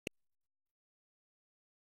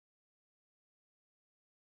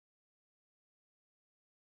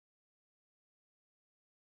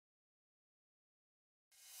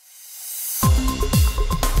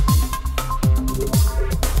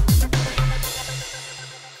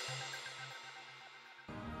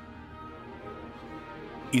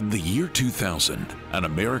In the year 2000, an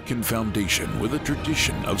American foundation with a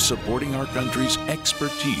tradition of supporting our country's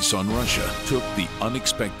expertise on Russia took the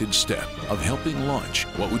unexpected step of helping launch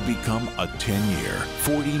what would become a 10-year,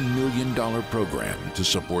 $40 million program to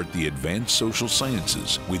support the advanced social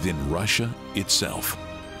sciences within Russia itself.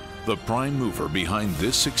 The prime mover behind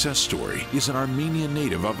this success story is an Armenian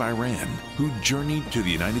native of Iran who journeyed to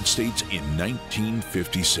the United States in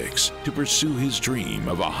 1956 to pursue his dream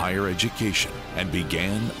of a higher education and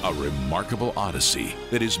began a remarkable odyssey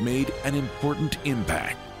that has made an important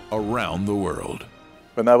impact around the world.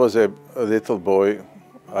 When I was a little boy,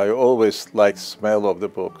 I always liked the smell of the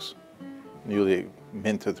books, newly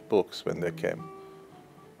minted books when they came.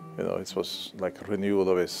 You know, it was like a renewal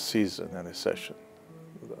of a season and a session.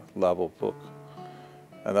 Love of book.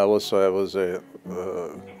 And I was a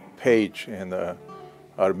page in the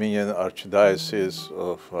Armenian Archdiocese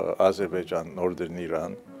of Azerbaijan, northern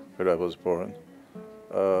Iran, where I was born.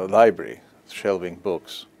 Library, shelving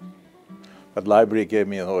books. But library gave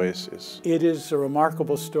me an oasis. It is a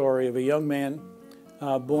remarkable story of a young man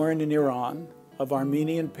born in Iran, of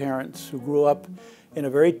Armenian parents who grew up in a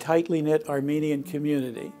very tightly knit Armenian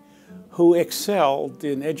community, who excelled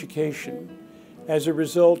in education. As a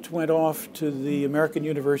result, went off to the American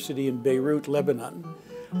University in Beirut, Lebanon,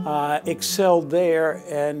 excelled there,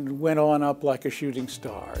 and went on up like a shooting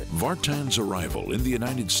star. Vartan's arrival in the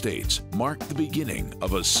United States marked the beginning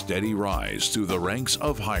of a steady rise through the ranks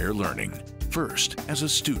of higher learning. First as a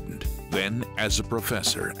student, then as a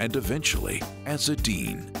professor, and eventually as a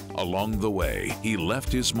dean. Along the way, he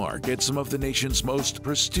left his mark at some of the nation's most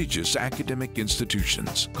prestigious academic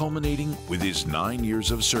institutions, culminating with his 9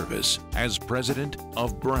 years of service as president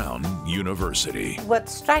of Brown University. What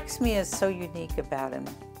strikes me as so unique about him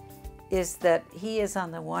is that he is,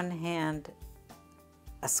 on the one hand,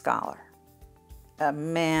 a scholar, a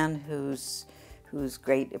man whose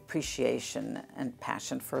great appreciation and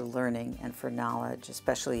passion for learning and for knowledge,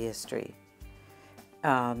 especially history.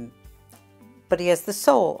 But he has the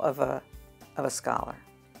soul of a scholar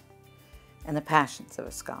and the passions of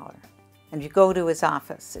a scholar. And you go to his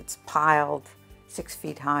office, it's piled 6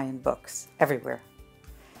 feet high in books everywhere.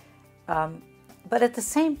 But at the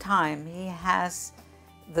same time, he has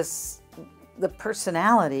the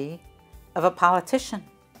personality of a politician,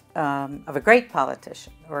 of a great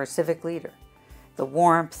politician or a civic leader. The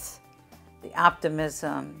warmth, the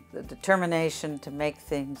optimism, the determination to make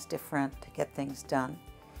things different, to get things done.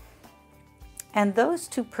 And those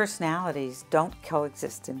two personalities don't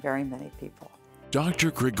coexist in very many people. Dr.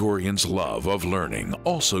 Gregorian's love of learning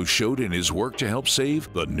also showed in his work to help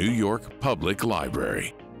save the New York Public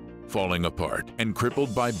Library. Falling apart and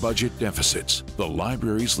crippled by budget deficits, the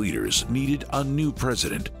library's leaders needed a new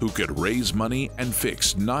president who could raise money and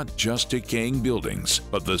fix not just decaying buildings,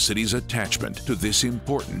 but the city's attachment to this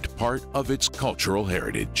important part of its cultural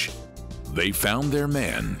heritage. They found their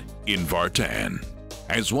man in Vartan.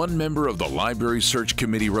 As one member of the library search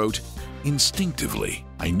committee wrote, "Instinctively,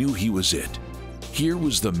 I knew he was it. Here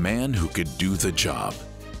was the man who could do the job."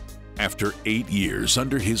 After 8 years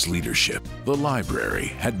under his leadership, the library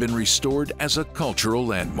had been restored as a cultural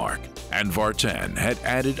landmark, and Vartan had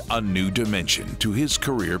added a new dimension to his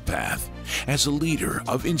career path as a leader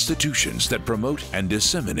of institutions that promote and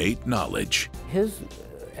disseminate knowledge. His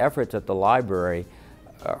efforts at the library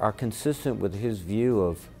are consistent with his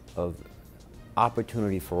view of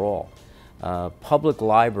opportunity for all. Public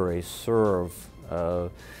libraries serve the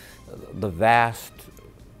vast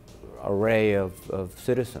array of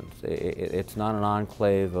citizens. It's not an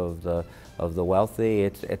enclave of the wealthy.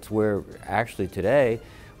 It's where actually today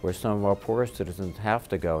where some of our poorest citizens have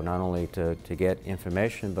to go, not only to get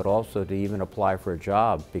information, but also to even apply for a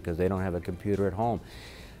job because they don't have a computer at home.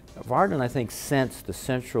 Vartan, I think, sensed the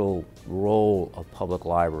central role of public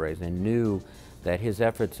libraries and knew that his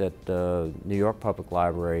efforts at the New York Public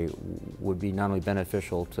Library would be not only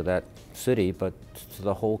beneficial to that city, but to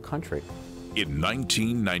the whole country. In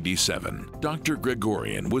 1997, Dr.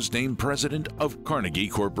 Gregorian was named president of Carnegie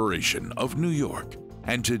Corporation of New York.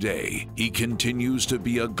 And today, he continues to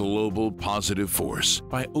be a global positive force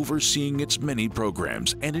by overseeing its many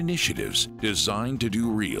programs and initiatives designed to do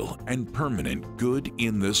real and permanent good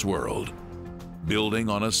in this world. Building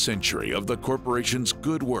on a century of the corporation's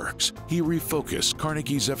good works, he refocused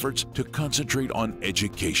Carnegie's efforts to concentrate on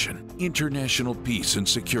education, international peace and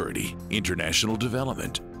security, international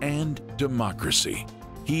development, and democracy.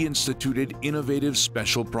 He instituted innovative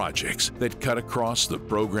special projects that cut across the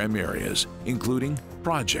program areas, including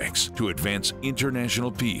projects to advance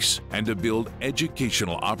international peace and to build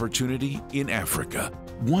educational opportunity in Africa.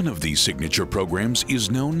 One of these signature programs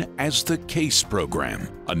is known as the CASE program,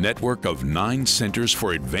 a network of 9 centers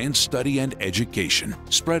for advanced study and education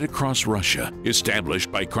spread across Russia,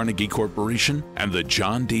 established by Carnegie Corporation and the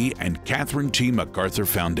John D. and Catherine T. MacArthur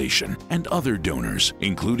Foundation and other donors,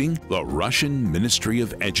 including the Russian Ministry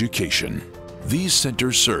of Education. These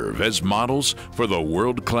centers serve as models for the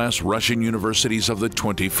world-class Russian universities of the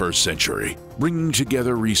 21st century, bringing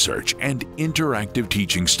together research and interactive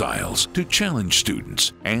teaching styles to challenge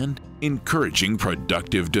students and encouraging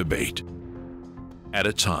productive debate. At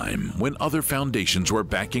a time when other foundations were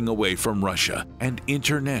backing away from Russia and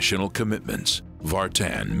international commitments,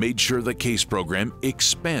 Vartan made sure the CASE program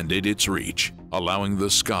expanded its reach, allowing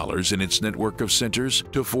the scholars in its network of centers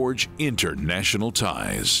to forge international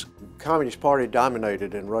ties. The Communist Party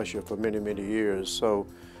dominated in Russia for many, many years, so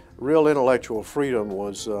real intellectual freedom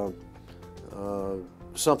was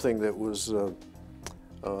something that was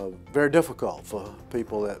very difficult for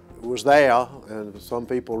people that was there, and some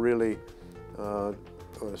people really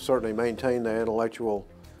certainly maintained their intellectual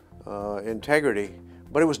integrity,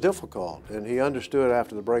 but it was difficult. And he understood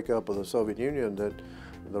after the breakup of the Soviet Union that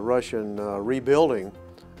the Russian rebuilding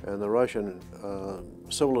and the Russian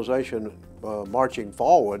civilization marching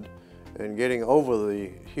forward and getting over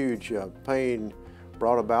the huge pain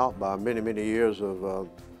brought about by many, many years of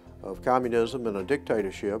communism and a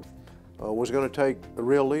dictatorship was going to take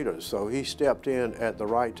real leaders. So he stepped in at the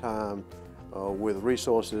right time with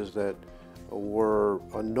resources that were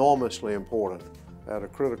enormously important at a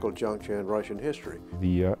critical juncture in Russian history.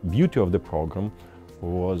 The beauty of the program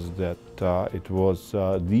was that it was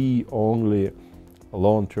the only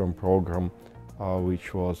long-term program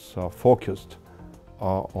which was focused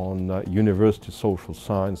on university social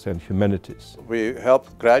science and humanities. We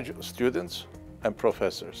help graduate students and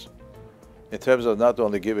professors in terms of not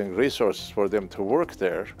only giving resources for them to work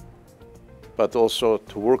there, but also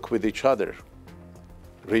to work with each other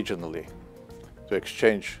regionally, to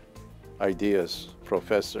exchange ideas,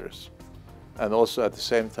 professors, and also at the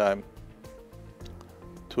same time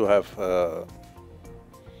to have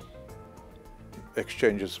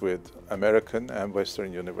exchanges with American and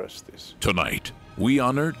Western universities. Tonight, we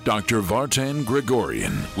honor Dr. Vartan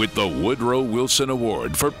Gregorian with the Woodrow Wilson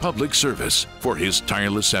Award for Public Service for his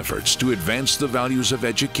tireless efforts to advance the values of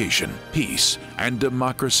education, peace, and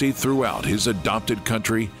democracy throughout his adopted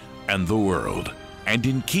country and the world. And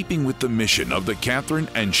in keeping with the mission of the Catherine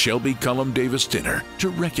and Shelby Cullum Davis Dinner to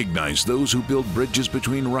recognize those who build bridges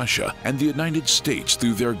between Russia and the United States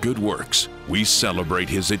through their good works, we celebrate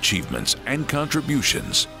his achievements and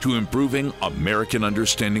contributions to improving American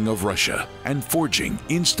understanding of Russia and forging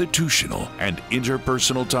institutional and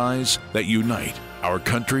interpersonal ties that unite our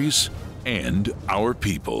countries and our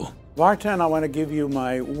people. Vartan, I want to give you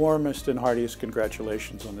my warmest and heartiest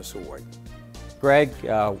congratulations on this award. Greg,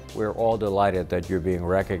 we're all delighted that you're being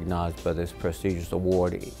recognized by this prestigious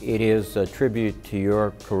award. It is a tribute to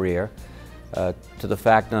your career, to the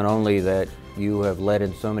fact not only that you have led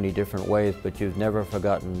in so many different ways, but you've never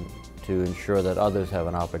forgotten to ensure that others have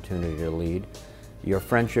an opportunity to lead. Your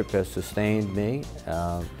friendship has sustained me.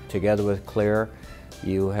 Together with Claire,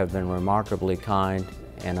 you have been remarkably kind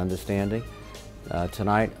and understanding.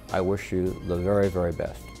 Tonight, I wish you the very, very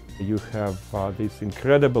best. You have this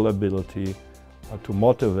incredible ability to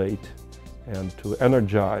motivate and to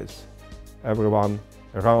energize everyone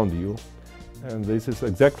around you. And this is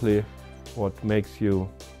exactly what makes you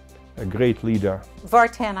a great leader.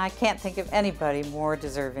 Vartan, I can't think of anybody more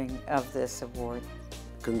deserving of this award.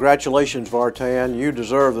 Congratulations, Vartan. You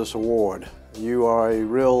deserve this award. You are a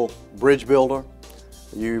real bridge builder.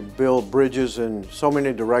 You build bridges in so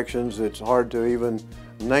many directions, it's hard to even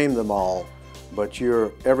name them all. But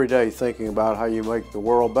you're every day thinking about how you make the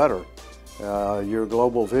world better. Your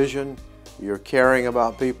global vision, your caring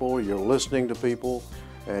about people, your listening to people,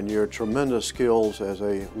 and your tremendous skills as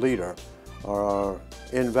a leader are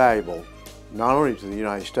invaluable, not only to the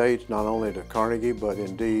United States, not only to Carnegie, but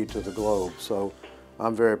indeed to the globe. So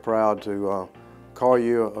I'm very proud to call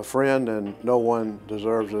you a friend, and no one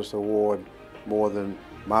deserves this award more than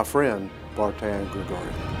my friend, Vartan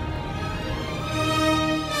Gregorian.